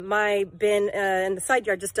My bin in the side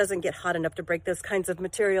yard just doesn't get hot enough to break those kinds of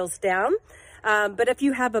materials down. But if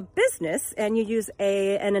you have a business and you use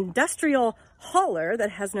an industrial hauler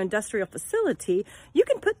that has an industrial facility, you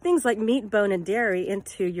can put things like meat, bone, and dairy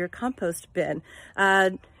into your compost bin.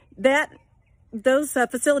 Those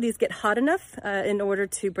facilities get hot enough in order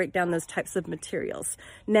to break down those types of materials.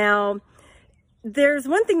 Now, there's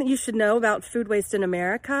one thing that you should know about food waste in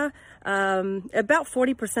America. About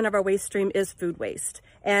 40% of our waste stream is food waste.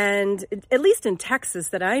 And at least in Texas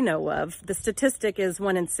that I know of, the statistic is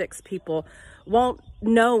 1 in 6 people won't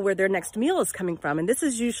know where their next meal is coming from. And this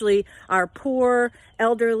is usually our poor,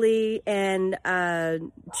 elderly, and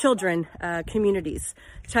child communities.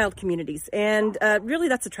 And really,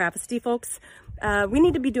 that's a travesty, folks. We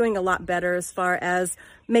need to be doing a lot better as far as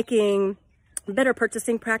making better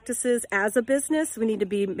purchasing practices as a business. We need to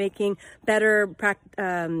be making better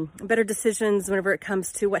decisions whenever it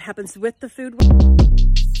comes to what happens with the food.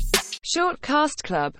 Shortcast Club.